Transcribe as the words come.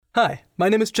Hi, my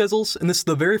name is Chesels, and this is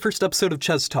the very first episode of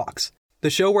Ches Talks, the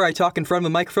show where I talk in front of a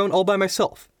microphone all by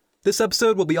myself. This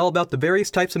episode will be all about the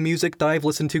various types of music that I've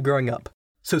listened to growing up.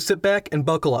 So sit back and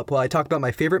buckle up while I talk about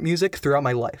my favorite music throughout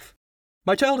my life.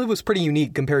 My childhood was pretty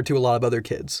unique compared to a lot of other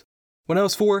kids. When I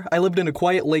was 4, I lived in a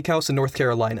quiet lake house in North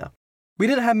Carolina. We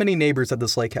didn't have many neighbors at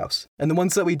this lake house, and the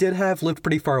ones that we did have lived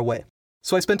pretty far away.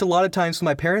 So I spent a lot of times with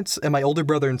my parents and my older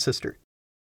brother and sister.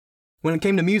 When it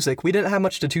came to music, we didn't have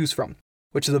much to choose from,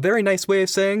 which is a very nice way of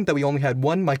saying that we only had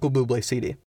one Michael Bublé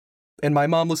CD. And my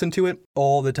mom listened to it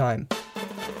all the time.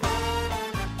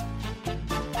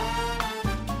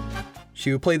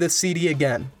 She would play this CD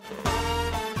again.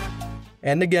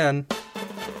 And again.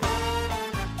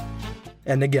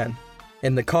 And again.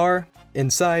 In the car,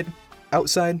 inside,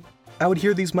 outside, I would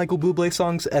hear these Michael Bublé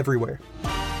songs everywhere.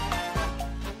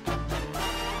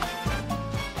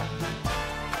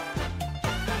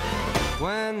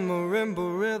 When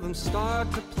marimba rhythms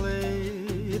start to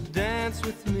play, dance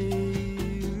with me,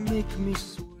 make me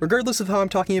sweat. Regardless of how I'm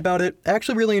talking about it, I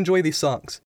actually really enjoy these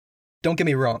songs. Don't get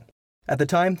me wrong. At the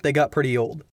time, they got pretty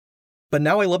old. But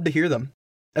now I love to hear them.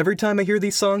 Every time I hear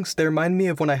these songs, they remind me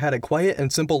of when I had a quiet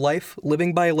and simple life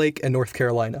living by a lake in North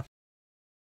Carolina.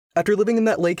 After living in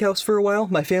that lake house for a while,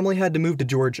 my family had to move to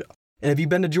Georgia. And if you've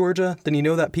been to Georgia, then you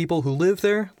know that people who live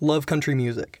there love country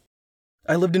music.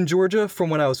 I lived in Georgia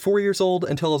from when I was 4 years old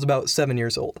until I was about 7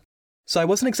 years old, so I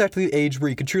wasn't exactly the age where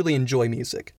you could truly enjoy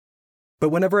music. But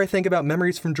whenever I think about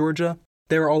memories from Georgia,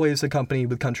 they are always accompanied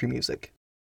with country music.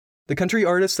 The country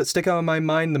artists that stick out in my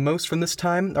mind the most from this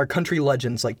time are country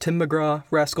legends like Tim McGraw,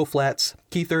 Rascal Flatts,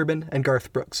 Keith Urban, and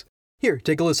Garth Brooks. Here,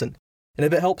 take a listen. And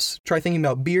if it helps, try thinking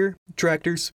about beer,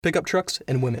 tractors, pickup trucks,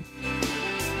 and women.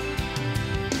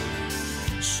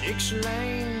 6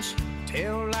 lanes,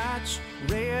 tail lights,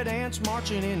 red ants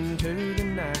marching into the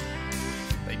night.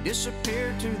 They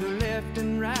disappear to the left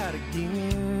and right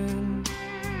again.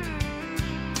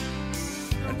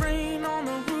 Rain on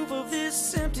the roof of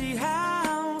this empty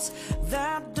house,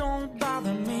 that don't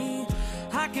bother me.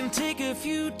 I can take a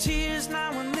few tears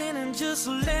now and then and just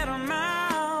let them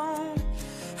out.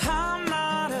 I'm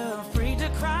not afraid to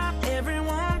cry every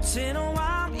once in a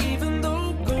while, even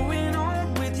though going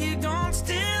on with you gone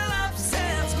still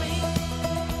upsets me.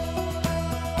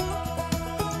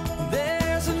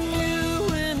 There's a new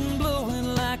wind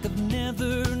blowing like I've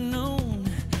never known.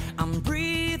 I'm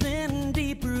breathing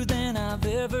deeper than I've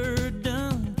ever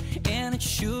done, and it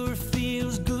sure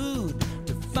feels good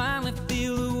to finally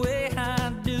feel the way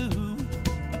I do.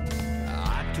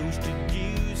 I toasted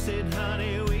you, said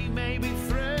honey we may be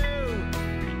through,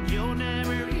 but you'll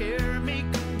never hear me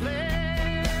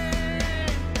complain,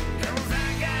 'cause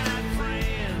I got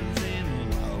friends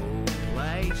in low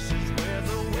places where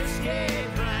the whiskey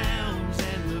drowns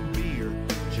and the beer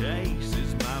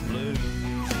chases my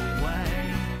blues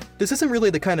away. This isn't really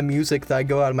the kind of music that I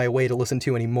go out of my way to listen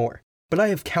to anymore, but I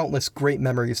have countless great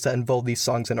memories that involve these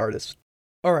songs and artists.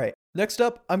 Alright, next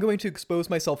up, I'm going to expose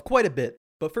myself quite a bit,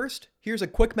 but first, here's a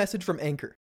quick message from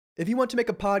Anchor. If you want to make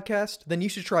a podcast, then you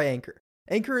should try Anchor.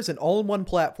 Anchor is an all-in-one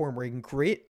platform where you can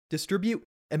create, distribute,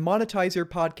 and monetize your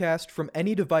podcast from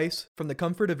any device from the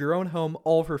comfort of your own home,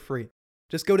 all for free.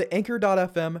 Just go to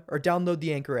anchor.fm or download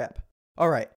the Anchor app.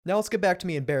 Alright, now let's get back to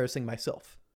me embarrassing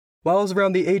myself. While I was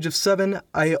around the age of 7,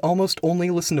 I almost only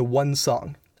listened to one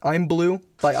song, I'm Blue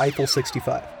by Eiffel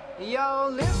 65. Yo,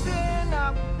 listen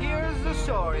up, here's the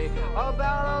story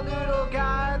about a little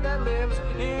guy that lives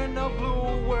in a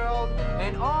blue world.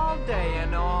 And all day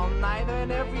and all night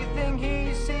and everything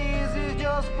he sees is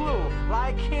just blue.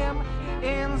 Like him,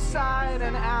 inside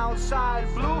and outside.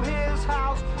 Blue his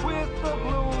house with a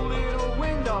blue little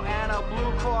window and a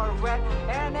blue Corvette.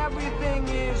 And everything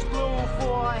is blue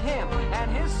for him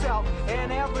and himself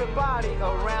and everybody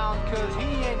around, 'cause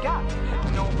he ain't got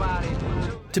nobody.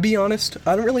 To be honest,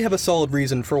 I don't really have a solid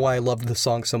reason for why I loved this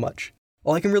song so much.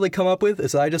 All I can really come up with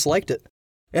is that I just liked it.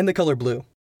 And the color blue.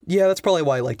 Yeah, that's probably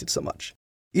why I liked it so much.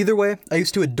 Either way, I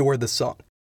used to adore this song.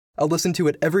 I'll listen to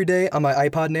it every day on my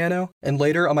iPod Nano, and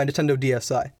later on my Nintendo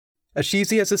DSi. As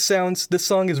cheesy as this sounds, this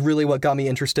song is really what got me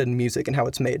interested in music and how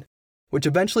it's made, which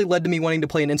eventually led to me wanting to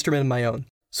play an instrument of my own.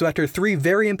 So after 3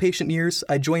 very impatient years,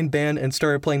 I joined band and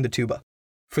started playing the tuba.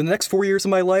 For the next 4 years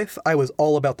of my life, I was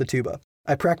all about the tuba.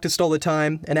 I practiced all the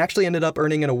time, and actually ended up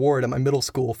earning an award at my middle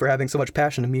school for having so much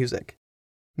passion in music.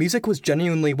 Music was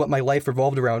genuinely what my life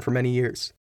revolved around for many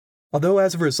years. Although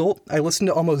as a result, I listened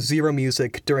to almost zero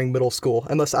music during middle school,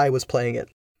 unless I was playing it.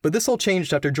 But this all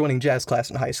changed after joining jazz class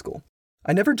in high school.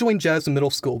 I never joined jazz in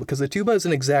middle school because the tuba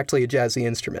isn't exactly a jazzy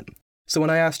instrument. So when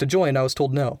I asked to join, I was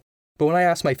told no. But when I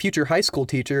asked my future high school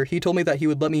teacher, he told me that he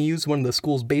would let me use one of the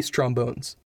school's bass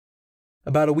trombones.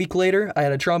 About a week later, I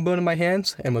had a trombone in my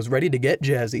hands and was ready to get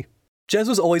jazzy. Jazz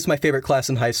was always my favorite class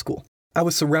in high school. I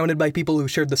was surrounded by people who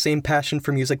shared the same passion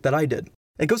for music that I did.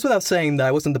 It goes without saying that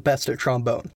I wasn't the best at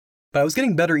trombone, but I was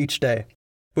getting better each day.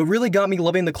 What really got me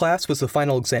loving the class was the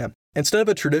final exam. Instead of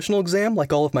a traditional exam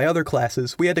like all of my other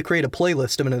classes, we had to create a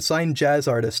playlist of an assigned jazz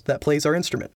artist that plays our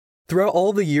instrument. Throughout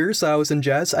all the years I was in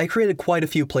jazz, I created quite a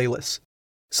few playlists.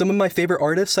 Some of my favorite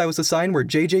artists I was assigned were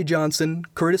J.J. Johnson,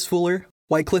 Curtis Fuller,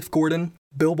 Wycliffe Gordon,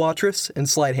 Bill Watrous, and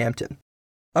Slide Hampton.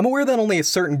 I'm aware that only a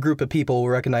certain group of people will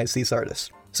recognize these artists,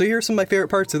 so here are some of my favorite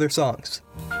parts of their songs.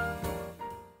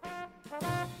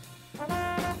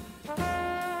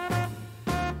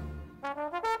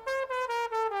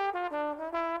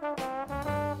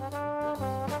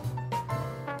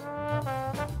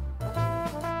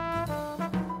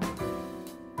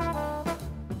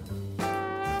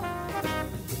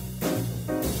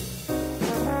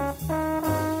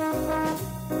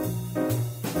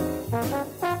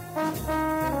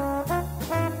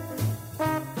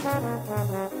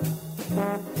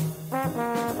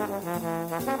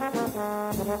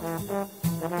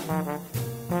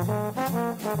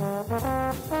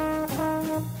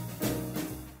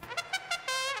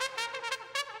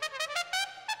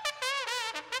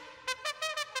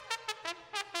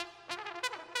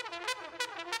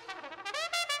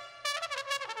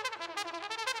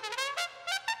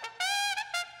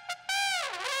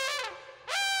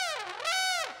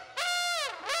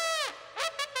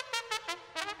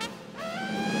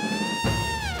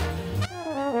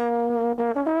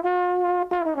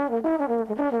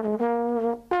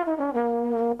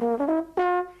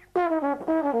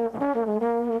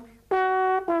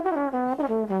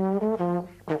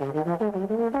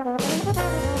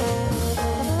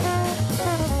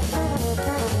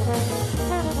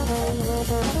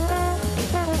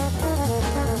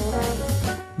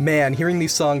 Man, hearing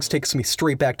these songs takes me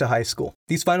straight back to high school.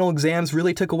 These final exams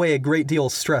really took away a great deal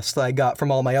of stress that I got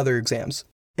from all my other exams,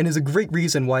 and is a great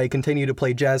reason why I continue to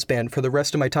play jazz band for the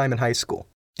rest of my time in high school.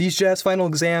 These jazz final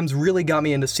exams really got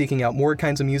me into seeking out more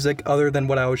kinds of music other than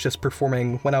what I was just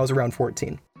performing when I was around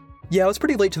 14. Yeah, I was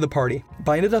pretty late to the party,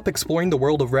 but I ended up exploring the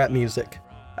world of rap music.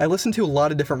 I listened to a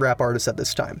lot of different rap artists at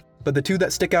this time, but the two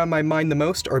that stick out in my mind the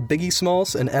most are Biggie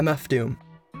Smalls and MF Doom.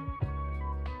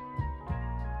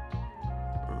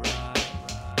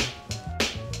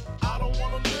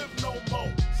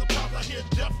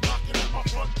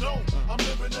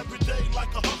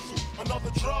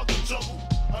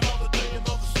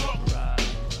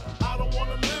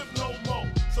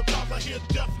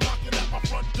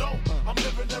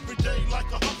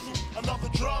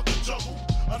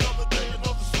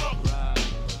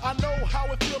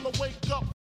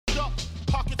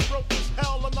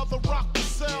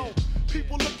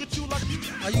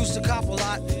 I used to cop a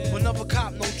lot, but never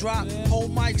cop no drop.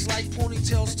 Hold mics like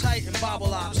ponytails tight and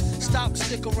bobble ops. Stop,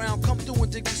 stick around, come through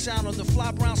and dig the sound of the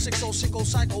fly brown 6060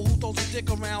 cycle. Who throws a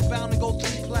dick around? Bound to go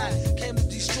 3 plat. Came to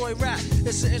destroy rap.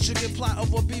 It's an intricate plot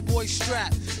of a b-boy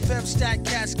strap. Fem stat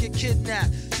cats get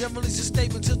kidnapped. Then release a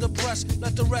statement to the press.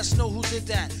 Let the rest know who did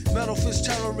that. Metal fist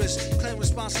terrorists claim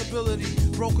responsibility.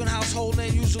 Broken household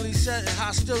name usually set in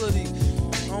hostility.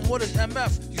 What is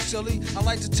MF, you silly? I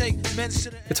like to take men to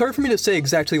the... It's hard for me to say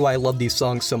exactly why I love these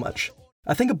songs so much.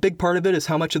 I think a big part of it is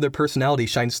how much of their personality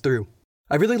shines through.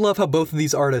 I really love how both of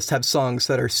these artists have songs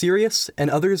that are serious and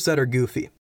others that are goofy.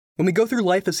 When we go through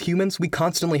life as humans, we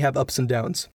constantly have ups and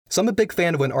downs. So I'm a big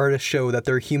fan of when artists show that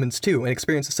they're humans too and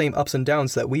experience the same ups and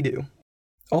downs that we do.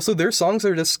 Also, their songs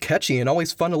are just catchy and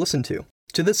always fun to listen to.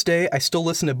 To this day, I still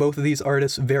listen to both of these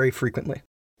artists very frequently.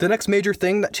 The next major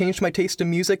thing that changed my taste in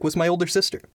music was my older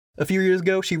sister. A few years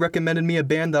ago, she recommended me a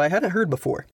band that I hadn't heard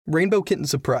before, Rainbow Kitten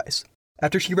Surprise.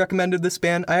 After she recommended this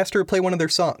band, I asked her to play one of their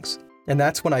songs. And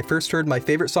that's when I first heard my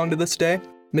favorite song to this day,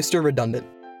 Mr. Redundant.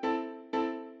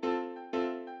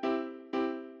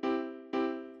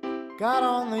 Got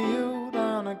on the U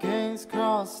down at King's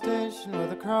Cross Station where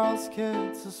the cross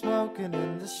kids are smoking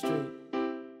in the street.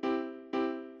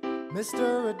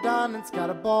 Mr. Redundant's got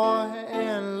a boy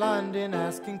in London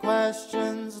asking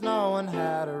questions no one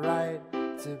had a right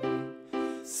to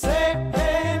be. Say,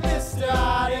 hey, Mr.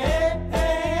 Hottie,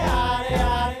 hey, hottie,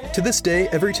 hottie. To this day,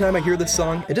 every time I hear this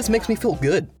song, it just makes me feel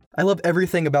good. I love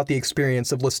everything about the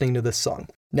experience of listening to this song.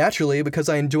 Naturally, because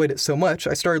I enjoyed it so much,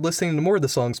 I started listening to more of the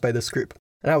songs by this group,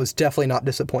 and I was definitely not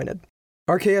disappointed.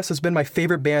 RKS has been my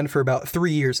favorite band for about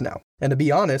 3 years now, and to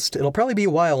be honest, it'll probably be a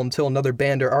while until another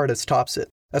band or artist tops it.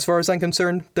 As far as I'm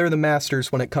concerned, they're the masters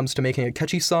when it comes to making a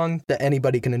catchy song that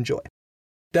anybody can enjoy.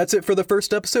 That's it for the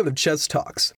first episode of Chess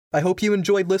Talks. I hope you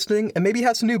enjoyed listening and maybe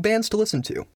have some new bands to listen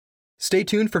to. Stay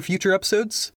tuned for future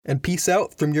episodes, and peace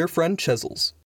out from your friend Chesels.